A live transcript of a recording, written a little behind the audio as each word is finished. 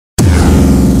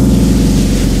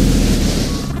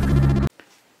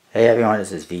Hey everyone,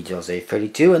 this is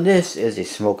VJose32 and this is a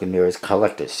Smoke and Mirrors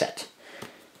collector set.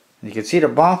 And you can see the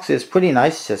box is pretty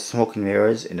nice. It says Smoke and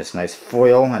Mirrors in this nice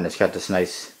foil, and it's got this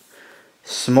nice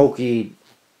smoky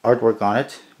artwork on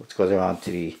it, which goes around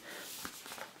to the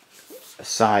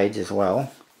sides as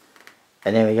well.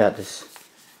 And then we got this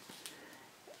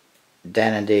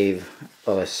Dan and Dave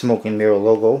Smoke and Mirror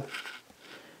logo,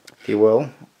 if you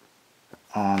will,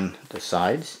 on the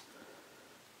sides.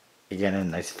 Again, a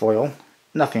nice foil.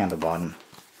 Nothing on the bottom.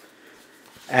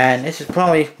 And this is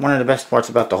probably one of the best parts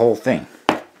about the whole thing.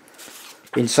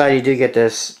 Inside you do get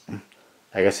this,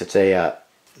 I guess it's a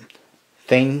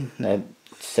thing that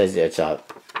says it's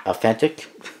authentic.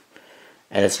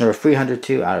 And it's number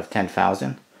 302 out of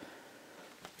 10,000.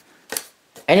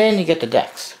 And then you get the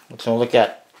decks, which we'll look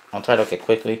at. I'll try to look at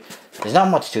quickly. There's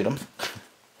not much to them.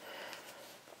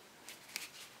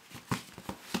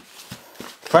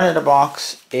 Front of the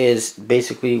box is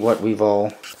basically what we've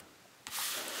all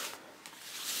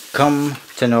come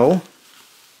to know.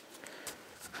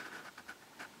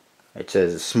 It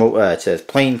says it says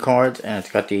playing cards, and it's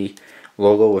got the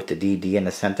logo with the DD in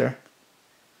the center,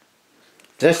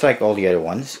 just like all the other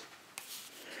ones.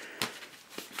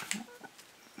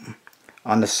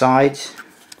 On the sides,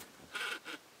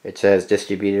 it says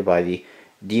distributed by the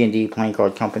D&D Playing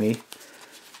Card Company,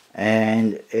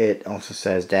 and it also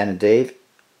says Dan and Dave,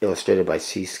 illustrated by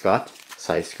Cy Scott,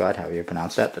 however you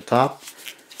pronounce that, at the top.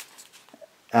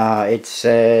 It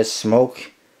says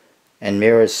Smoke and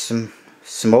Mirrors,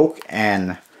 Smoke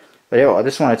and, but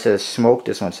this one it says Smoke,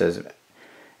 this one says,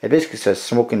 it basically says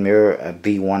Smoke and Mirror,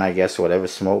 B1 I guess, or whatever,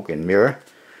 Smoke and Mirror.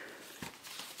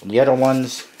 The other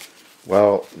ones,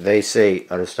 well, they say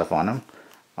other stuff on them.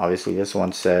 Obviously this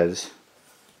one says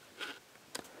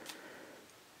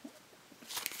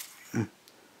the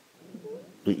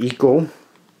Eco.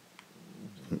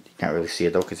 You can't really see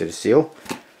it though because of the seal.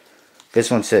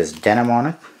 This one says denim on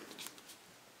it.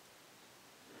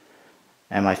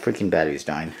 And my freaking battery's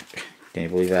dying. Can you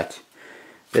believe that?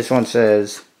 This one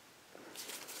says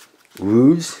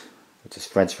Rouge, which is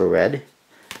French for red.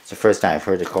 It's the first time I've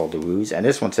heard it called the Rouge. And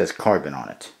this one says Carbon on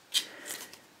it,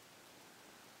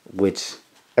 which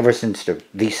ever since the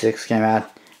V6 came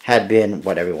out had been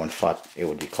what everyone thought it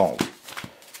would be called.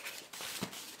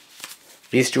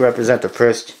 These two represent the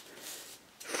first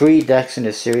 3 decks in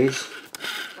this series,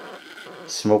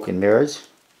 Smoke and Mirrors.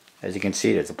 As you can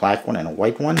see, there's a black one and a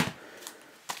white one.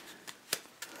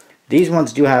 These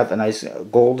ones do have a nice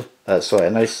a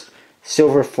nice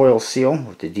silver foil seal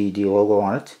with the DD logo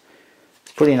on it.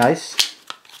 It's pretty nice.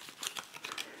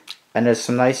 And there's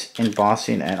some nice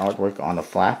embossing and artwork on the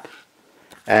flap.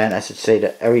 And I should say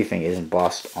that everything is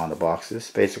embossed on the boxes,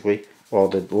 basically. Well,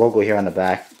 the logo here on the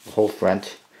back, the whole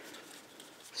front,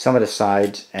 some of the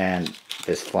sides, and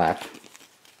this flap.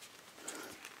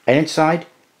 And inside,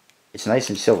 it's nice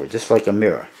and silver, just like a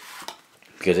mirror,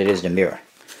 because it is the mirror.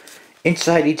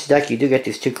 Inside each deck, you do get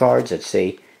these 2 cards that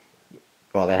say,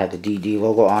 well, that have the DD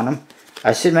logo on them.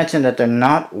 I should mention that they're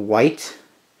not white.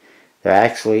 They're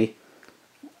actually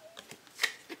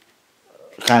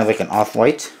kind of like an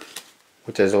off-white,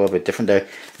 which is a little bit different there.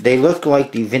 They look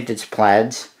like the vintage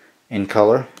plaids in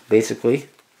color, basically.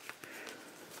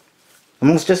 The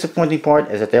most disappointing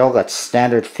part is that they all got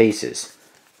standard faces.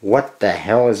 What the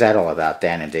hell is that all about,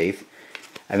 Dan and Dave?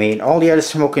 I mean, all the other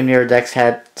Smoke and Mirror decks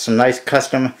had some nice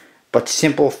custom but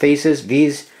simple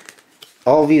faces.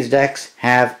 All these decks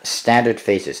have standard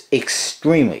faces.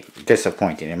 Extremely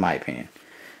disappointing in my opinion.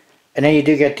 And then you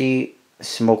do get the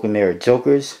Smoke and Mirror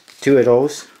Jokers, 2 of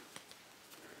those.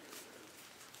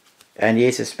 And the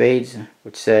Ace of Spades,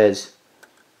 which says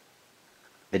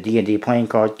the D&D Playing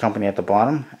Card Company at the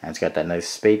bottom, and it's got that nice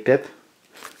spade pip,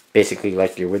 basically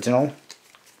like the original.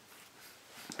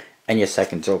 And your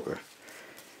second Joker.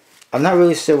 I'm not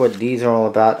really sure what these are all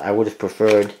about. I would have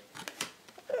preferred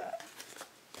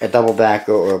a double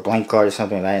backer or a blank card or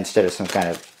something like that instead of some kind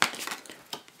of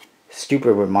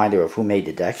stupid reminder of who made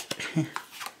the deck.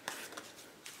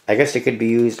 I guess it could be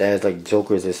used as like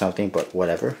jokers or something, but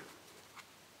whatever.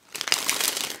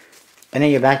 And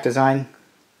then your back design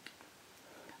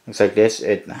looks like this.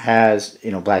 It has,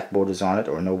 you know, black borders on it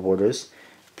or no borders,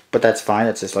 but that's fine.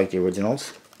 That's just like the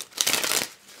originals.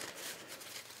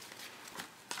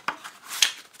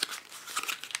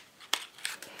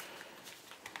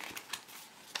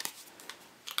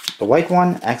 The white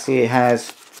one actually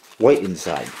has white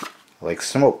inside, like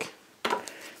smoke.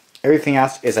 Everything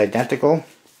else is identical,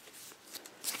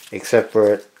 except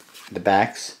for the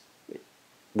backs,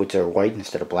 which are white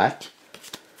instead of black.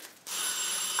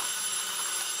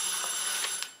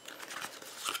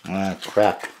 Ah,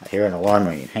 crap. I hear an alarm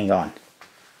ringing. Hang on.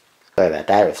 Sorry about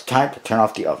that. It's time to turn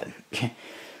off the oven.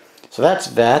 So that's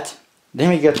that. Then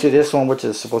we get to this one, which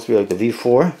is supposed to be like the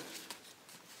V4.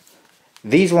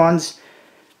 These ones,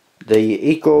 the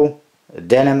Eco,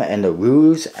 Denim, and the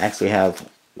Ruse actually have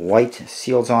white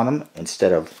seals on them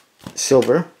instead of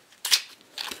silver.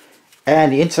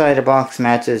 And the inside of the box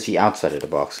matches the outside of the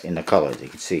box in the color, as you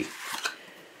can see.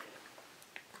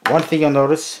 One thing you'll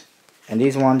notice, and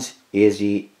these ones, is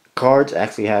the cards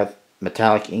actually have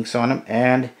metallic inks on them,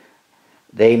 and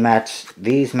these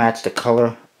match the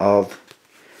color of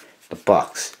the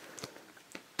box.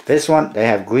 This one, they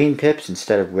have green pips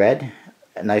instead of red,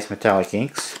 nice metallic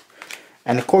inks.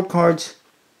 And the quote cards,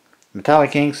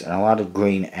 metallic inks and a lot of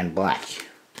green and black.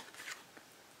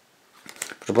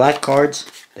 For the black cards,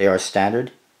 they are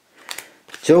standard.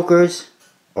 Jokers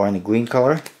are in the green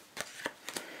color.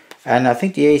 And I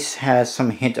think the ace has some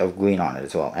hint of green on it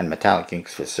as well. And metallic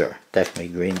inks for sure.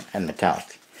 Definitely green and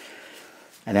metallic.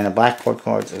 And then the black quote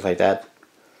cards is like that.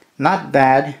 Not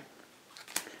bad.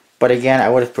 But again, I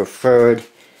would have preferred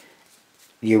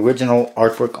the original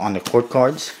artwork on the quote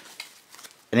cards.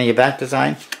 And then your back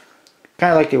design,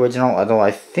 kind of like the original, although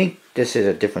I think this is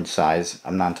a different size.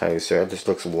 I'm not entirely sure. This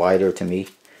looks wider to me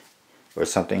or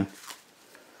something.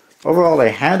 Overall,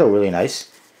 they handle really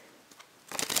nice.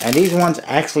 And these ones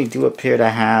actually do appear to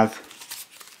have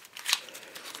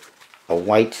a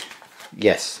white,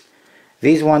 yes.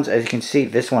 These ones, as you can see,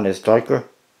 this one is darker.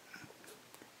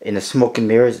 In the smoke and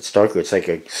mirrors, it's darker. It's like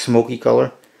a smoky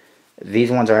color. These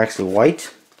ones are actually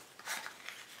white.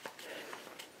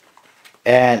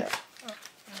 And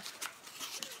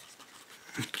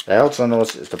I also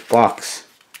noticed the box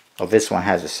of this one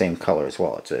has the same color as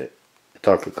well. It's a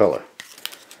darker color.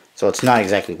 So it's not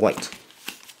exactly white.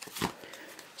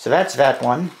 So that's that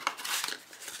one.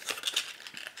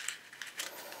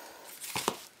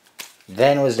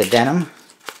 Then was the denim.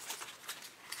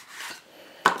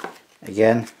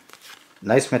 Again,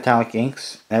 nice metallic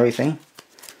inks and everything.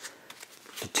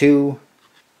 The two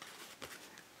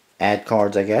ad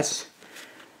cards, I guess.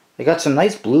 They got some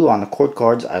nice blue on the quote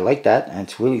cards. I like that, and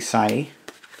it's really shiny.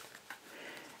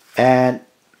 And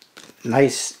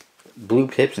nice blue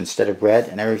pips instead of red,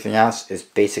 and everything else is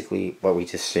basically what we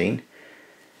just seen.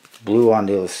 Blue on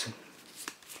those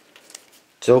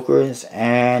jokers,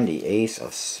 and the ace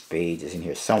of spades is in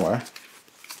here somewhere.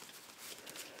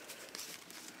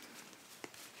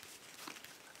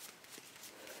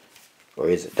 Or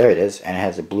is it? There it is, and it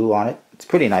has a blue on it. It's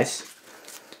pretty nice.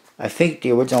 I think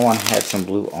the original one had some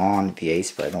blue on the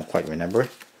ace, but I don't quite remember.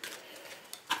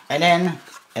 And then,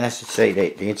 and I should say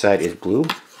that the inside is blue.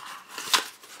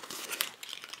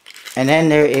 And then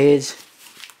there is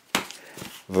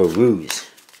the Ruse.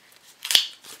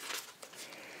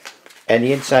 And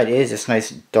the inside is this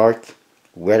nice dark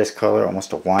reddish color,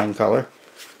 almost a wine color.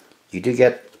 You do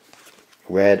get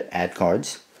red ad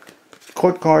cards.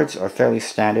 Quote cards are fairly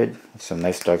standard. Some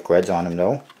nice dark reds on them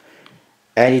though.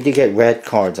 And you do get red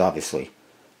cards, obviously.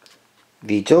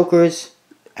 The jokers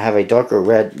have a darker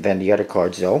red than the other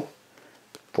cards though.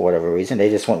 For whatever reason. They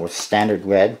just went with standard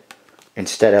red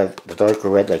instead of the darker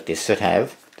red like they should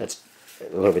have. That's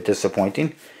a little bit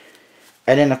disappointing.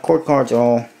 And then the quote cards are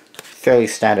all fairly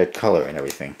standard color and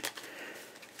everything.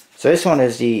 So this one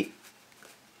is the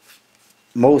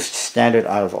most standard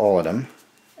out of all of them.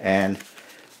 And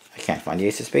I can't find the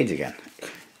ace of spades again.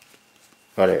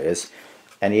 Oh, there it is.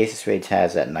 And the ace of spades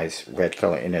has that nice red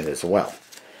color in it as well.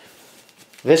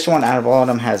 This one out of all of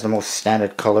them has the most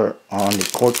standard color on the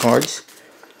quote cards.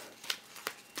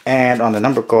 And on the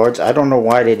number cards, I don't know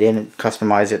why they didn't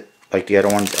customize it like the other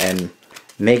ones and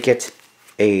make it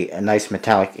a nice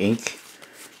metallic ink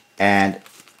and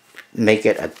make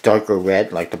it a darker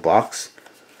red like the box.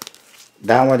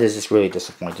 That one is just really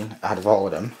disappointing out of all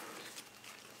of them.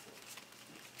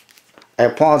 I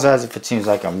apologize if it seems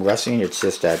like I'm rushing. It's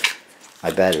just that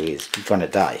my battery is going to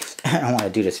die. I want to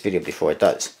do this video before it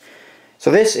does.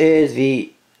 So this is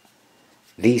the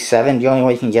V7. The only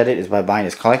way you can get it is by buying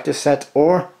this collector's set,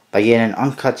 or by getting an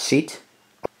uncut sheet,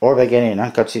 or by getting an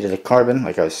uncut sheet of the carbon,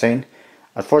 like I was saying.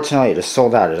 Unfortunately, it is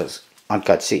sold out of those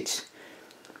uncut sheets.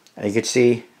 And you can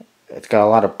see it's got a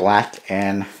lot of black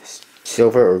and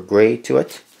silver or gray to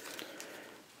it.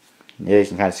 Here you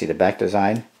can kind of see the back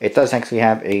design. It does actually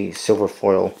have a silver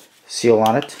foil seal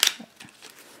on it.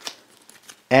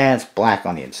 And it's black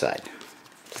on the inside.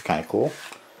 It's kind of cool.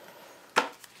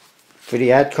 For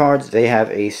the ad cards, they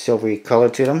have a silvery color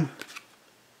to them.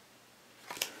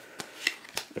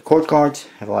 The quote cards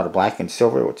have a lot of black and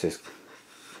silver, which is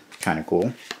kind of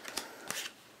cool.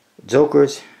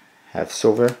 Jokers have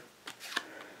silver.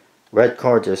 Red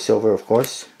cards are silver, of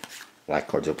course. Black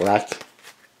cards are black.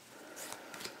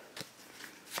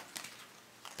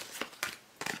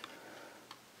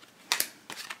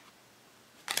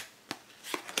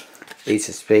 Ace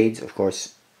of Spades, of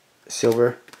course,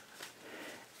 silver.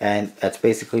 And that's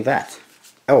basically that.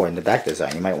 Oh, and the back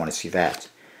design, you might want to see that.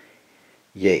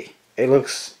 Yay. It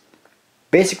looks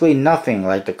basically nothing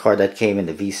like the card that came in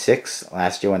the V6.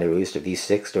 Last year when they released the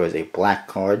V6, there was a black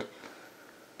card.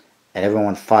 And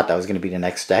everyone thought that was going to be the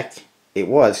next deck. It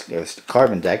was the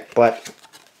Carbon deck, but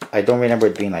I don't remember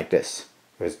it being like this.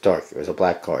 It was dark. It was a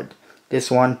black card. This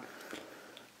one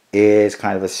is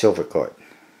kind of a silver card.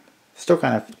 Still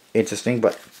kind of interesting,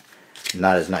 but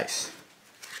not as nice.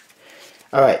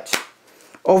 Alright.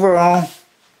 Overall,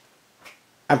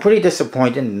 I'm pretty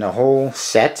disappointed in the whole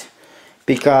set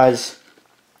because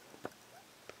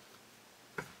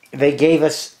they gave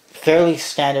us fairly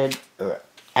standard, or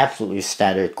absolutely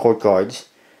standard court cards.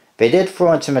 They did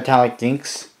throw in some metallic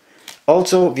inks.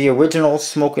 Also, the original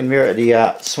Smoke and Mirror,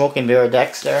 the Smoke and Mirror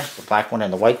decks there, the black one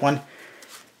and the white one,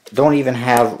 don't even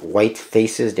have white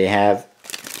faces. They have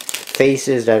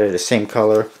faces that are the same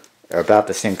color, or about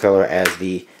the same color as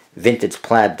the vintage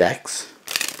plaid decks,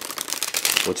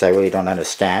 which I really don't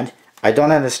understand. I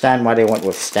don't understand why they went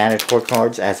with standard court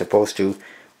cards as opposed to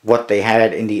what they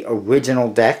had in the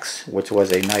original decks, which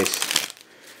was a nice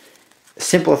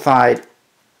simplified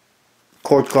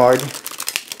court card.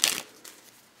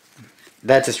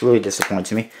 That just really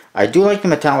disappoints me. I do like the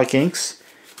metallic inks.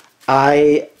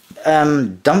 I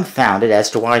am dumbfounded as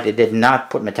to why they did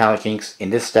not put metallic inks in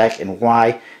this deck and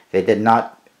why they did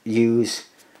not use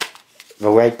the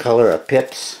red color of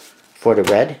pips for the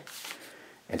red.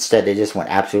 Instead, they just went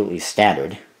absolutely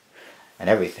standard and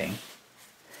everything.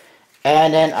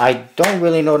 And then I don't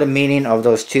really know the meaning of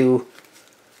those two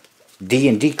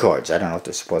D&D cards. I don't know if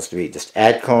they're supposed to be just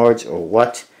ad cards or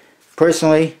what.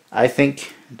 Personally, I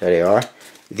think that they are.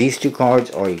 These two cards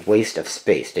are a waste of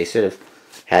space. They should have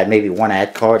had maybe one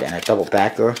ad card and a double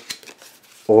backer,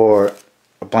 or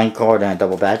a blank card and a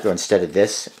double backer instead of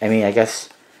this. I mean, I guess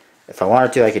if I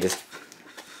wanted to, I could just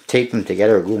tape them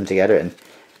together or glue them together and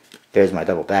there's my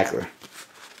double backer.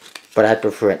 But I'd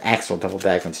prefer an actual double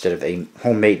backer instead of a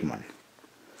homemade one.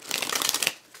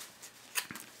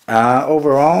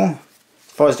 Overall,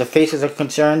 as far as the faces are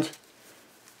concerned,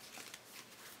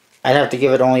 I'd have to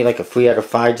give it only like a 3 out of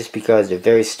 5 just because they're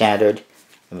very standard.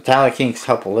 The metallic inks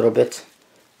help a little bit,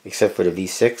 except for the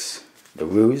V6, the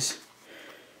Ruse.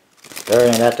 Other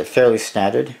than that, they're fairly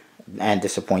standard and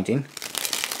disappointing.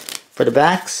 For the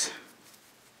backs,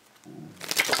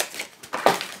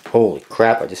 holy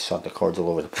crap, I just saw the cards all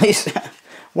over the place.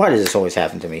 Why does this always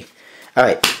happen to me?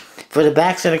 Alright, for the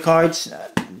backs of the cards,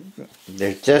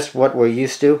 they're just what we're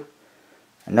used to.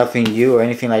 Nothing new or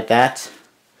anything like that.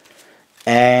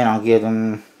 And I'll give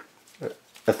them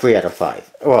a 3 out of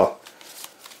 5. Well,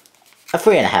 a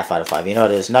 3.5 out of 5. You know,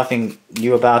 there's nothing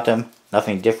new about them.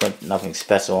 Nothing different. Nothing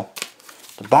special.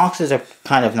 The boxes are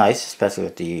kind of nice, especially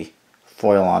with the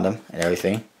foil on them and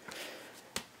everything.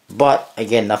 But,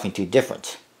 again, nothing too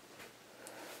different.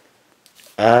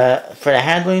 For the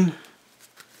handling,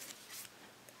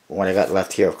 what I got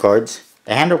left here of cards,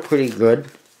 they handle pretty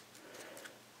good,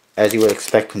 as you would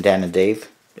expect from Dan and Dave.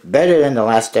 Better than the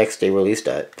last decks they released.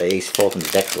 The Ace Fulton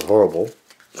decks were horrible.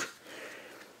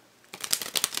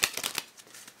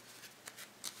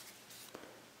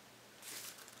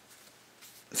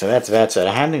 So that's that. So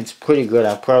the handling's pretty good.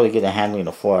 I'll probably give the handling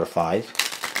a 4 out of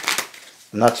 5.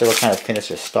 I'm not sure what kind of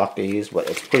finish or stock they use, but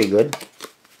it's pretty good.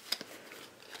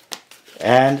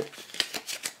 And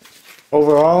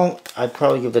overall, I'd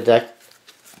probably give the deck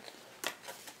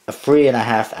a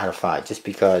 3.5 out of 5, just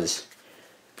because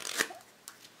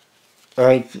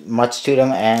very much to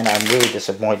them, and I'm really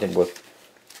disappointed with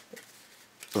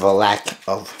the lack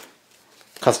of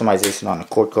customization on the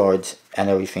court cards and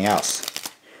everything else.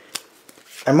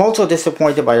 I'm also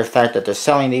disappointed by the fact that they're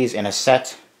selling these in a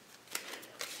set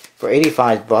for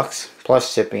 85 bucks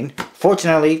plus shipping.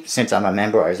 Fortunately, since I'm a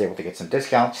member, I was able to get some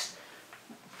discounts.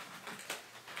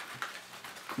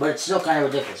 But it's still kind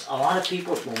of ridiculous. A lot of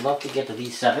people would love to get the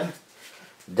V7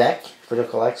 deck for their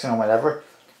collection or whatever,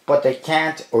 but they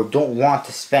can't or don't want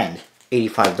to spend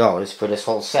 $85 for this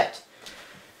whole set.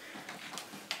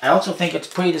 I also think it's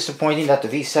pretty disappointing that the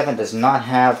V7 does not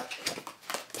have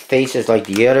faces like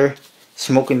the other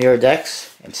Smoke and Mirror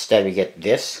decks. Instead we get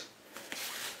this.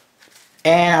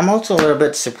 And I'm also a little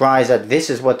bit surprised that this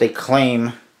is what they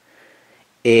claim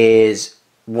is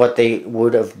what they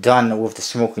would have done with the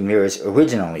Smoke and Mirrors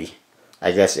originally,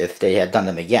 I guess, if they had done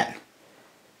them again.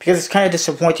 Because it's kind of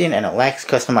disappointing and it lacks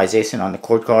customization on the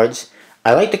court cards.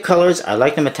 I like the colors, I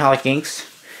like the metallic inks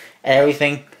and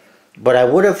everything, but I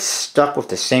would have stuck with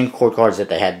the same court cards that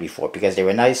they had before because they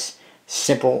were nice,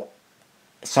 simple,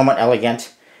 somewhat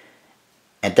elegant,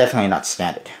 and definitely not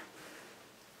standard.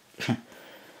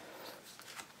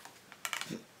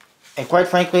 And quite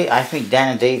frankly, I think Dan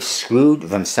and Dave screwed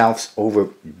themselves over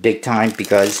big time,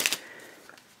 because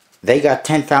they got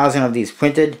 10,000 of these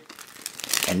printed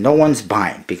and no one's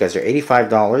buying because they're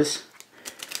 $85.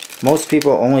 Most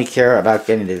people only care about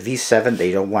getting the V7.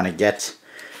 They don't want to get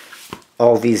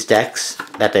all these decks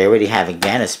that they already have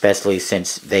again, especially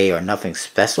since they are nothing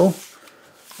special,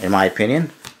 in my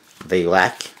opinion. They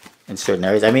lack in certain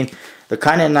areas. I mean, they're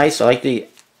kind of nice. I like the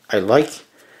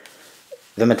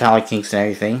metallic inks and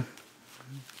everything.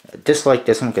 I dislike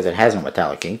this one because it has no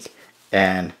metallic ink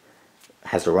and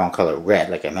has the wrong color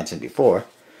red, like I mentioned before.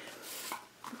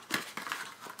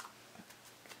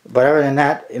 But other than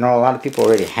that, you know, a lot of people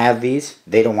already have these.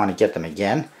 They don't want to get them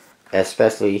again,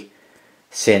 especially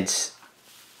since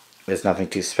there's nothing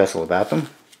too special about them.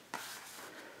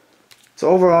 So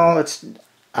overall,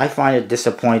 I find it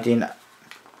disappointing.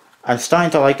 I'm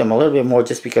starting to like them a little bit more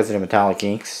just because of the metallic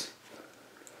inks.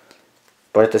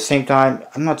 But at the same time,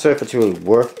 I'm not sure if it's really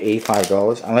worth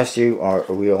 $85 unless you are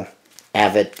a real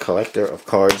avid collector of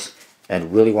cards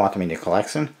and really want them in your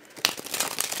collection.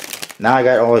 Now I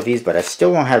got all of these, but I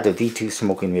still won't have the V2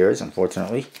 Smoke and Mirrors,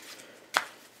 unfortunately.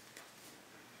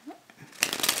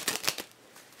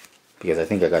 Because I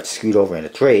think I got screwed over in a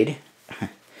trade.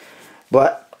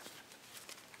 But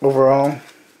overall,